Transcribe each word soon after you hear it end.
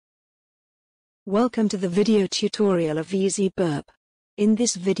Welcome to the video tutorial of eZee BurrP. In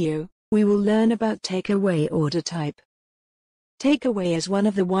this video, we will learn about takeaway order type. Takeaway is one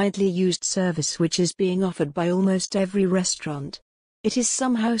of the widely used service which is being offered by almost every restaurant. It is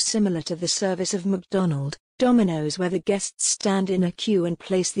somehow similar to the service of McDonald's, Domino's, where the guests stand in a queue and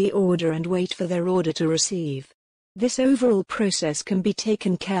place the order and wait for their order to receive. This overall process can be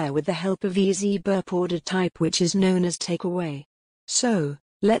taken care with the help of eZee BurrP order type, which is known as takeaway. So,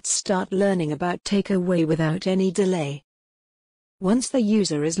 let's start learning about takeaway without any delay. Once the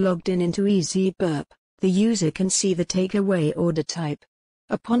user is logged in into eZee BurrP, the user can see the takeaway order type.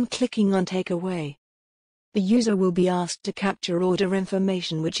 Upon clicking on takeaway, the user will be asked to capture order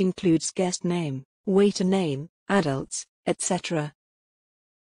information, which includes guest name, waiter name, adults, etc.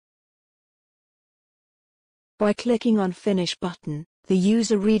 By clicking on Finish button, the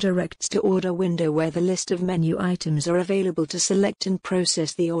user redirects to order window where the list of menu items are available to select and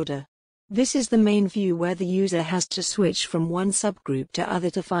process the order. This is the main view where the user has to switch from one subgroup to other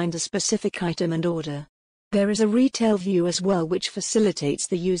to find a specific item and order. There is a retail view as well, which facilitates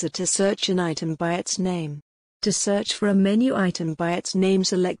the user to search an item by its name. To search for a menu item by its name,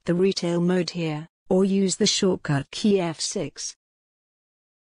 select the retail mode here, or use the shortcut key F6.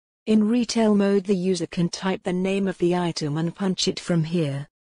 In retail mode, the user can type the name of the item and punch it from here.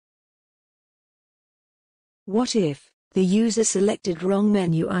 What if the user selected wrong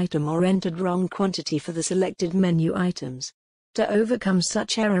menu item or entered wrong quantity for the selected menu items? To overcome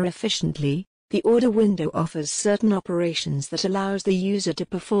such error efficiently, the order window offers certain operations that allows the user to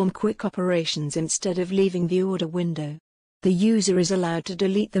perform quick operations instead of leaving the order window. The user is allowed to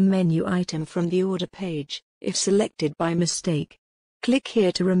delete the menu item from the order page, if selected by mistake. Click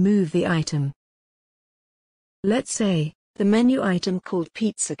here to remove the item. Let's say, the menu item called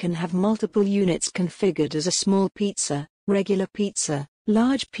pizza can have multiple units configured as a small pizza, regular pizza,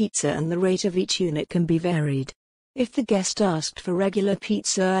 large pizza, and the rate of each unit can be varied. If the guest asked for regular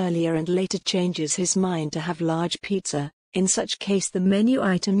pizza earlier and later changes his mind to have large pizza, in such case the menu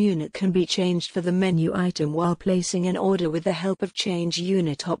item unit can be changed for the menu item while placing an order with the help of Change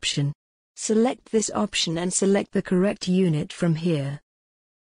Unit option. Select this option and select the correct unit from here.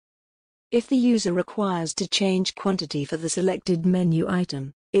 If the user requires to change quantity for the selected menu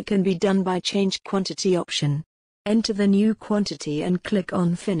item, it can be done by Change Quantity option. Enter the new quantity and click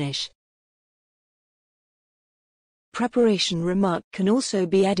on Finish. Preparation remark can also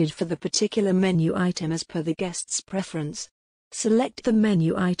be added for the particular menu item as per the guest's preference. Select the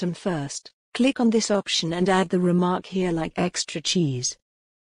menu item first, click on this option and add the remark here, like extra cheese.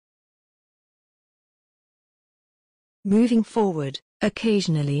 Moving forward,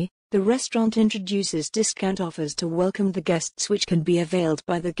 occasionally, the restaurant introduces discount offers to welcome the guests, which can be availed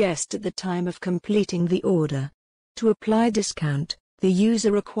by the guest at the time of completing the order. To apply discount, the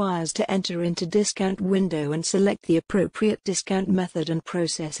user requires to enter into discount window and select the appropriate discount method and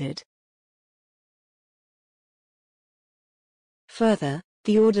process it. Further,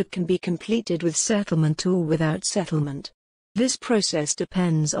 the order can be completed with settlement or without settlement. This process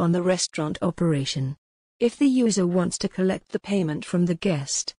depends on the restaurant operation. If the user wants to collect the payment from the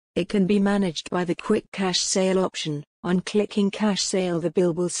guest, it can be managed by the Quick Cash Sale option. On clicking Cash Sale, the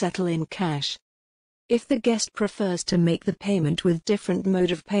bill will settle in cash. If the guest prefers to make the payment with different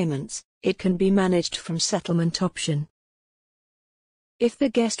mode of payments, it can be managed from Settlement option. If the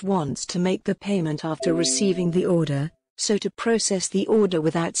guest wants to make the payment after receiving the order, so to process the order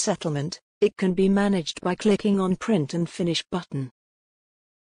without settlement, it can be managed by clicking on Print and Finish button.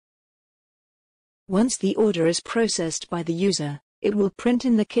 Once the order is processed by the user, it will print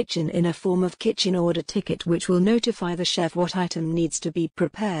in the kitchen in a form of kitchen order ticket, which will notify the chef what item needs to be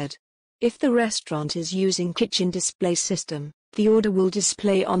prepared. If the restaurant is using kitchen display system, the order will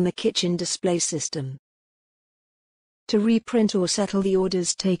display on the kitchen display system. To reprint or settle the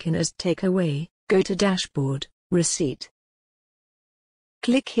orders taken as takeaway, go to Dashboard, Receipt.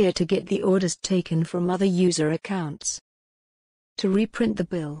 Click here to get the orders taken from other user accounts. To reprint the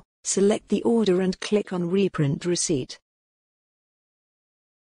bill, select the order and click on Reprint Receipt.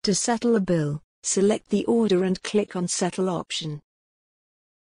 To settle a bill, select the order and click on Settle option.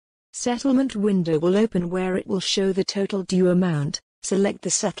 Settlement window will open where it will show the total due amount. Select the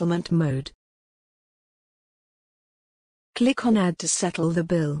settlement mode. Click on Add to settle the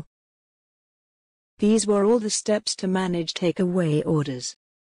bill. These were all the steps to manage takeaway orders.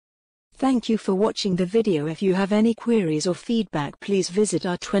 Thank you for watching the video. If you have any queries or feedback, please visit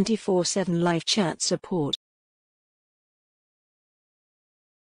our 24/7 live chat support.